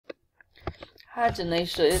Hi,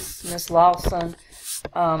 Janisha. It's Miss Lawson.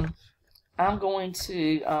 I'm going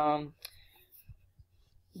to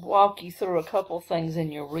walk you through a couple of things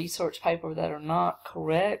in your research paper that are not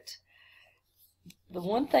correct. The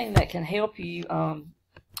one thing that can help you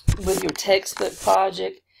with your textbook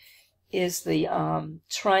project is the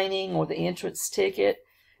training or the entrance ticket.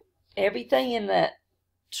 Everything in that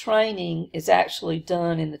training is actually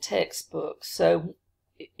done in the textbook. So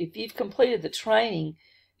if you've completed the training,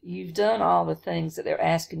 you've done all the things that they're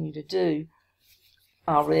asking you to do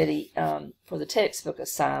already for the textbook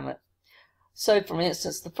assignment. So for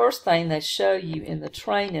instance, the first thing they show you in the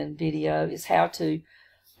training video is how to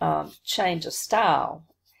change a style.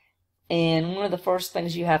 And one of the first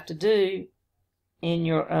things you have to do in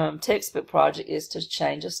your textbook project is to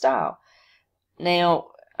change a style. Now,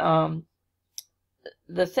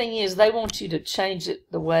 the thing is, they want you to change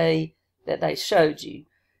it the way that they showed you.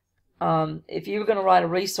 If you were going to write a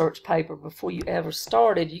research paper before you ever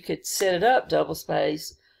started, you could set it up double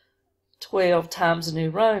space 12 times New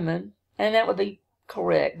Roman, and that would be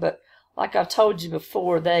correct. But like I've told you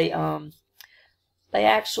before, they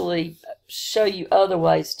actually show you other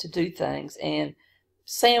ways to do things, and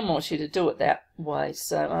Sam wants you to do it that way.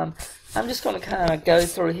 So I'm just going to kind of go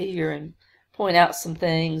through here and point out some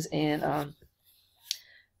things and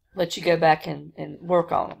let you go back and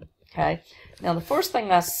work on them. Okay. Now the first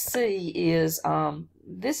thing I see is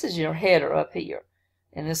this is your header up here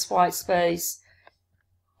in this white space,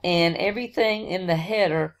 and everything in the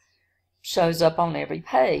header shows up on every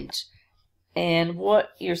page. And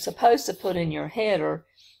what you're supposed to put in your header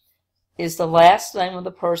is the last name of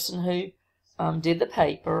the person who did the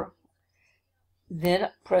paper.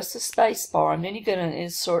 Then press the space bar, and then you're going to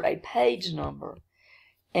insert a page number.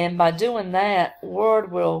 And by doing that, Word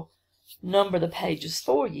will number the pages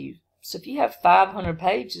for you. So if you have 500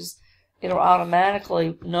 pages, it'll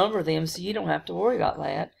automatically number them, so you don't have to worry about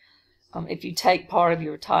that. If you take part of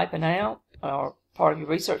your typing out or part of your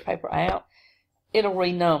research paper out, it'll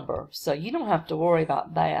renumber, so you don't have to worry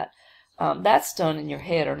about that. That's done in your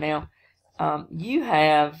header. Now, you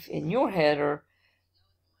have in your header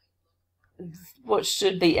what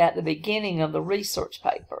should be at the beginning of the research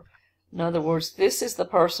paper. In other words, this is the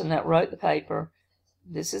person that wrote the paper,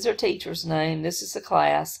 this is their teacher's name, this is the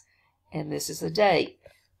class, and this is the date.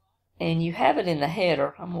 And you have it in the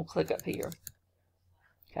header. I'm going to click up here.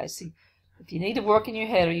 Okay, see, if you need to work in your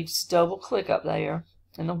header, you just double click up there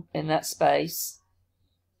in that space.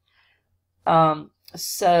 So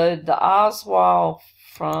the Oswald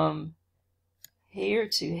from here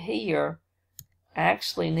to here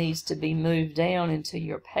actually needs to be moved down into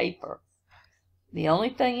your paper. The only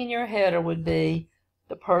thing in your header would be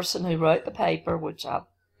the person who wrote the paper, which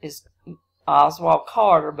is Oswald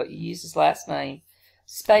Carter, but you use his last name,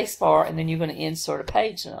 spacebar, and then you're going to insert a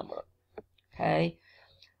page number. Okay,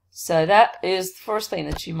 so that is the first thing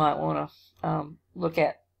that you might want to look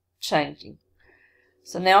at changing.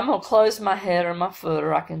 So now I'm going to close my header and my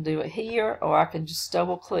footer. I can do it here, or I can just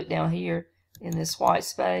double click down here in this white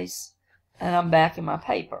space, and I'm back in my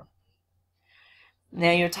paper.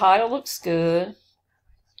 Now your title looks good.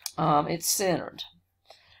 It's centered.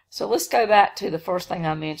 So let's go back to the first thing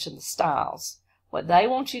I mentioned, the styles. What they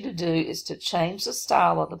want you to do is to change the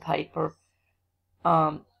style of the paper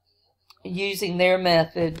using their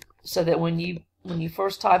method, so that when you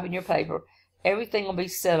first type in your paper, everything will be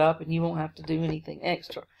set up and you won't have to do anything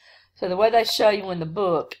extra. So the way they show you in the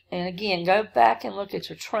book, and again, go back and look at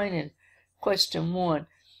your training question 1.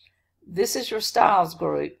 This is your styles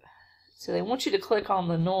group. So they want you to click on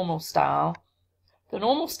the normal style. The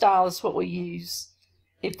normal style is what we use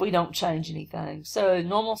if we don't change anything. So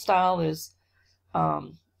normal style is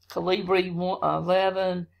Calibri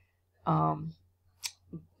 11.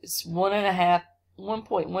 It's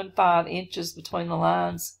 1.15 inches between the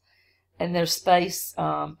lines, and there's space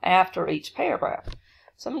after each paragraph.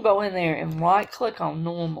 So I'm going to go in there and right click on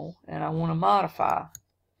normal, and I want to modify.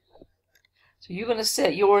 So you're going to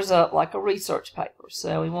set yours up like a research paper.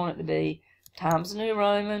 So we want it to be Times New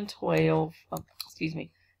Roman 12,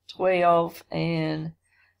 12, and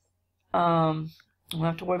we don't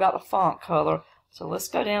have to worry about the font color. So let's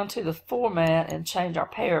go down to the format and change our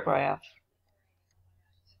paragraph.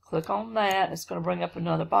 Click on that. It's going to bring up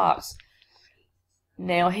another box.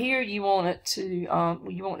 Now here you want it to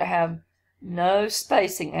have no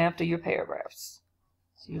spacing after your paragraphs.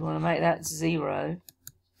 So you want to make that 0.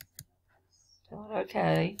 Tell it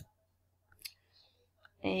OK.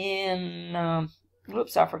 And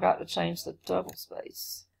whoops, I forgot to change the double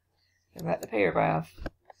space. Go back to paragraph.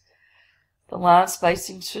 The line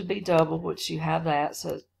spacing should be double, which you have that.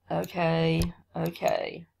 So OK,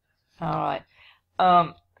 OK. All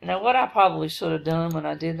right. Now what I probably should have done when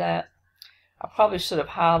I did that, I probably should have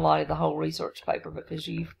highlighted the whole research paper, because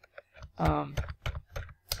you've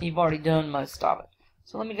already done most of it.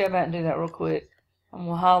 So let me go back and do that real quick. I'm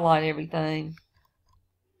going to highlight everything.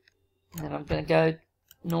 And then I'm going to go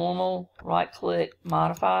normal, right click,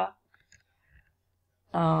 modify.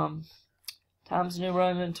 Times New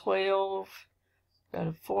Roman 12. Go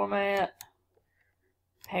to format,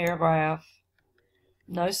 paragraph,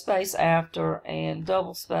 no space after, and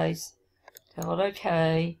double space. Tell it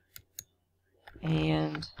OK.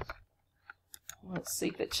 And let's see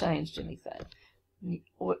if it changed anything.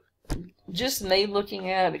 Just me looking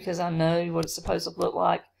at it, because I know what it's supposed to look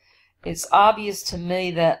like, it's obvious to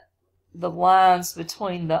me that the lines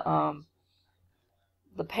between the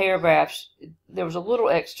paragraphs, there was a little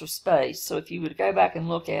extra space. So if you would go back and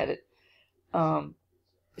look at it,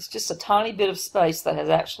 it's just a tiny bit of space that has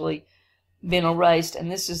actually been erased, and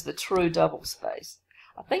this is the true double space.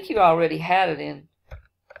 I think you already had it in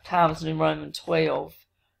Times New Roman 12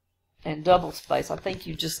 and double space. I think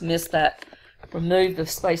you just missed that. Remove the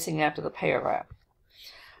spacing after the paragraph.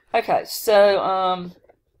 Okay, so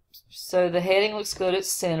the heading looks good.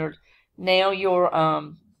 It's centered. Now your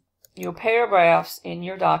paragraphs in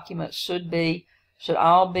your document should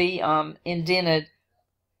all be indented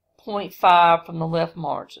 0.5 from the left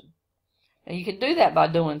margin. Now you can do that by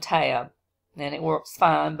doing tab, and it works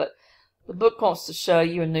fine. But the book wants to show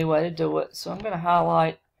you a new way to do it. So I'm going to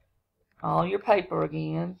highlight all your paper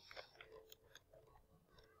again.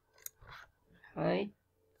 Okay.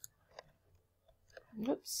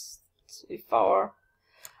 Oops, too far.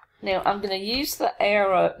 Now I'm going to use the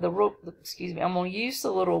arrow, I'm going to use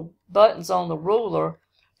the little buttons on the ruler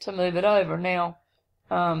to move it over. Now,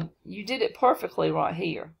 you did it perfectly right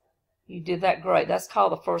here. You did that great. That's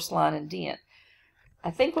called the first line indent.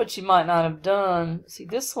 I think what you might not have done, see,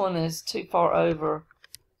 this one is too far over.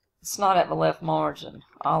 It's not at the left margin,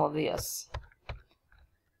 all of this.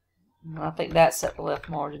 I think that's at the left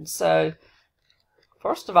margin. So,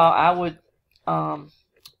 first of all, I would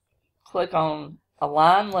click on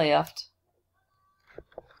Align Left.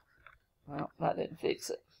 Well, that didn't fix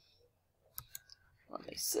it. Let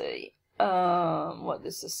me see what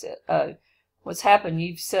this is set. Oh, what's happened,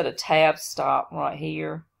 you've set a tab stop right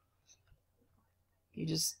here. You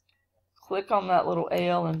just click on that little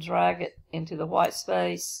L and drag it into the white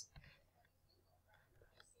space.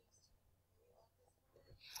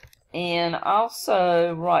 And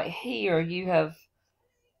also right here you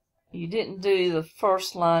didn't do the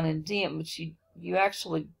first line indent, but you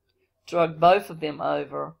actually drug both of them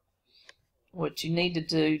over. What you need to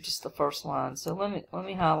do, just the first line. So let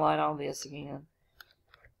me highlight all this again.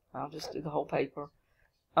 I'll just do the whole paper.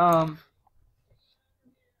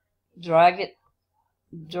 Drag it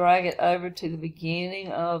over to the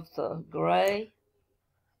beginning of the gray.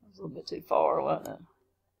 It was a little bit too far, wasn't it?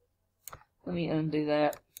 Let me undo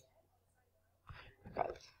that. Okay.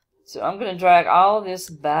 So I'm going to drag all of this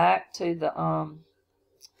back to the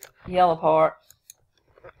yellow part,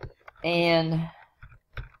 and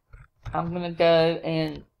I'm going to go,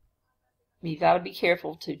 and you got to be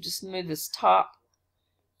careful to just move this top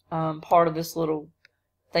part of this little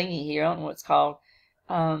thingy here. I don't know what it's called.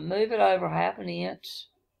 Move it over 1/2 inch,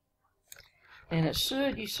 and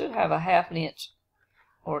you should have a 1/2 inch,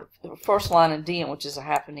 or the first line indent, which is a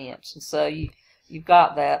 1/2 inch, and so you've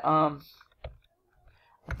got that.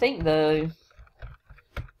 I think though,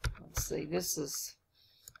 let's see, this is,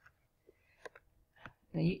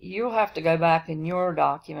 you'll have to go back in your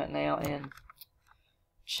document now and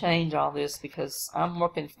change all this, because I'm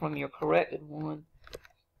working from your corrected one.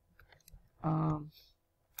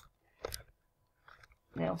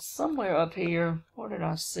 Now somewhere up here, where did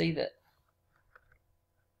I see that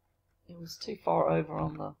it was too far over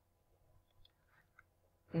on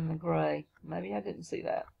in the gray? Maybe I didn't see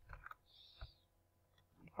that.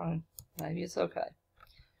 Maybe it's okay.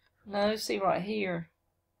 No, see right here,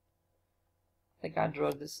 I think I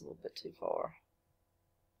drug this a little bit too far.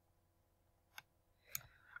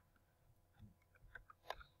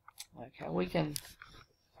 Okay, we can,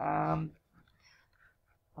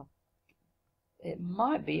 it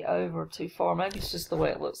might be over too far. Maybe it's just the way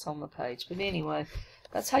it looks on the page. But anyway,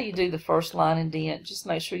 that's how you do the first line indent. Just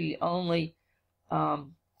make sure you only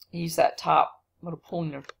use that top little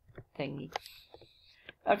pointer thingy.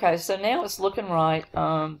 Okay, so now it's looking right.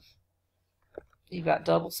 You've got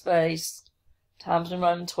double space, Times New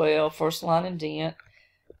Roman 12, first line indent.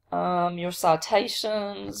 Your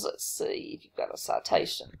citations, let's see if you've got a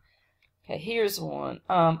citation. Okay, here's one.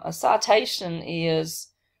 A citation is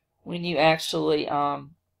when you actually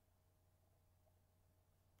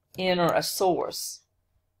enter a source.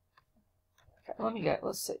 Okay, let me go.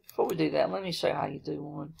 Let's see. Before we do that, let me show you how you do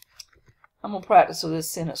one. I'm going to practice with this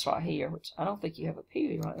sentence right here, which I don't think you have a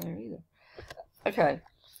period right there either. Okay.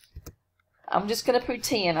 I'm just going to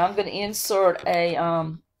pretend I'm going to insert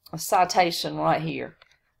a citation right here.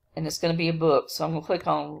 And it's going to be a book. So I'm going to click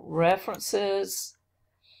on References.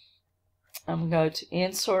 I'm going to go to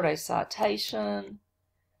Insert a Citation.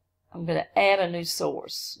 I'm going to add a new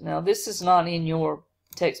source. Now, this is not in your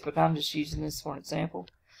textbook. I'm just using this for an example.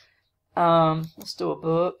 Let's do a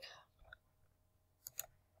book.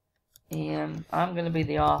 And I'm going to be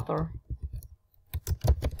the author.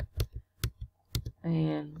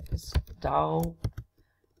 And it's dog.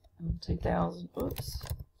 2000. Oops.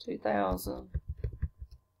 2000.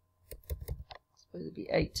 It's supposed to be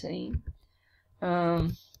 18.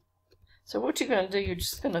 So what you're going to do, you're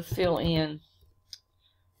just going to fill in.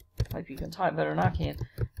 I hope you can type better than I can.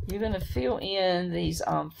 You're going to fill in these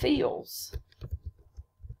fields.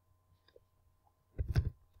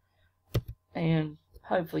 And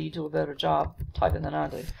hopefully you do a better job typing than I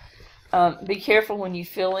do. Be careful when you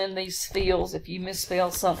fill in these fields. If you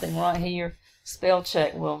misspell something right here, spell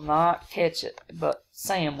check will not catch it, but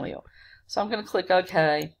Sam will. So I'm going to click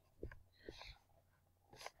OK.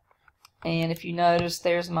 And if you notice,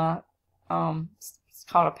 there's my, it's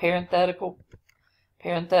called a parenthetical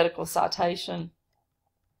citation,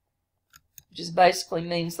 which just basically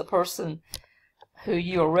means the person who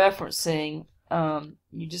you are referencing,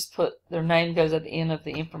 you just put their name goes at the end of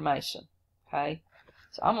the information. Okay,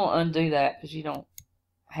 so I'm going to undo that because you don't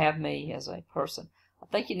have me as a person. I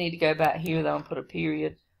think you need to go back here though and put a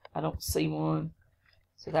period. I don't see one,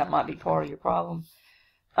 so that might be part of your problem.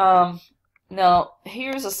 Now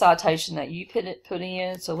here's a citation that you put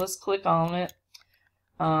in, so let's click on it.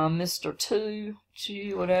 Mr. 2,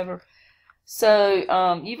 whatever.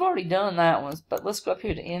 So you've already done that one, but let's go up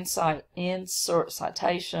here to insert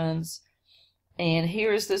citations, and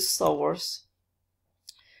here is this source.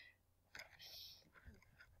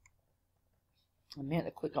 I meant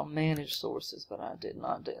to click on manage sources, but I did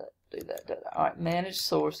not do that. All right, manage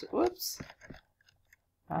sources. Whoops,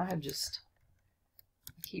 I have just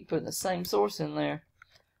keep putting the same source in there.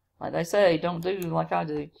 Like they say, don't do like I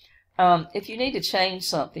do. If you need to change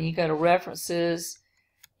something, you go to References,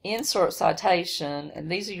 Insert Citation,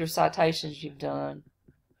 and these are your citations you've done,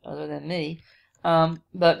 other than me.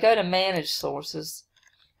 But go to Manage Sources.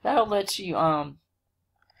 That'll let you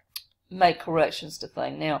make corrections to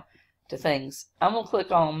things. I'm gonna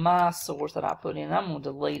click on my source that I put in. I'm gonna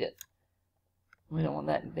delete it. We don't want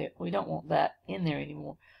that in there. We don't want that in there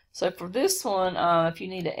anymore. So for this one, if you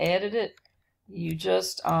need to edit it, you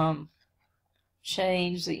just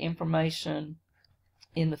change the information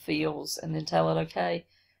in the fields and then tell it OK,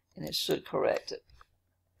 and it should correct it.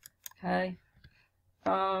 Okay.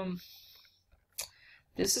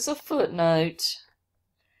 This is a footnote.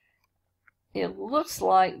 It looks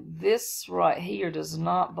like this right here does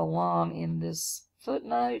not belong in this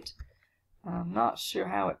footnote. I'm not sure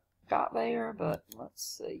how it got there, but let's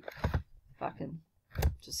see if I can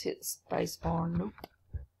just hit the space bar. Nope.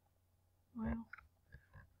 Well,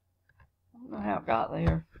 I don't know how it got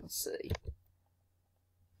there. Let's see.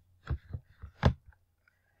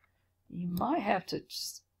 You might have to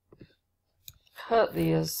just cut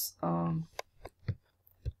this and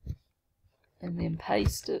then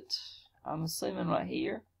paste it. I'm assuming right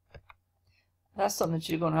here. That's something that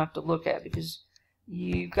you're going to have to look at because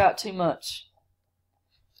you've got too much.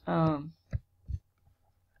 You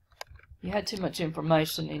had too much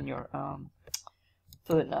information in your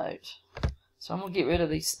footnote. So I'm going to get rid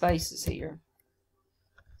of these spaces here.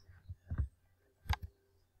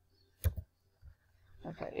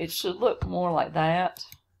 Okay, it should look more like that.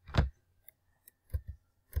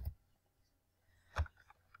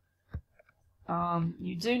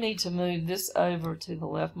 You do need to move this over to the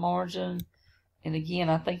left margin. And again,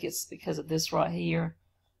 I think it's because of this right here.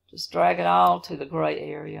 Just drag it all to the gray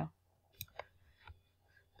area.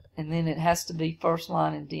 And then it has to be first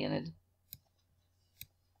line indented.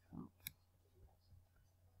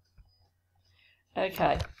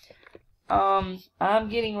 Okay. I'm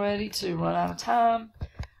getting ready to run out of time.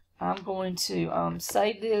 I'm going to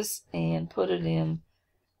save this and put it in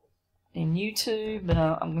YouTube, and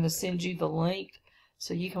I'm going to send you the link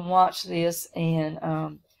so you can watch this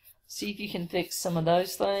and see if you can fix some of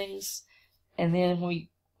those things. And then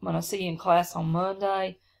when I see you in class on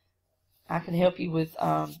Monday, I can help you with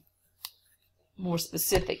more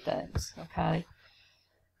specific things. Okay.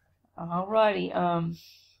 Alrighty.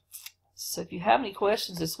 So if you have any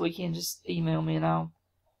questions this weekend, just email me and I'll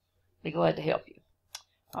be glad to help you.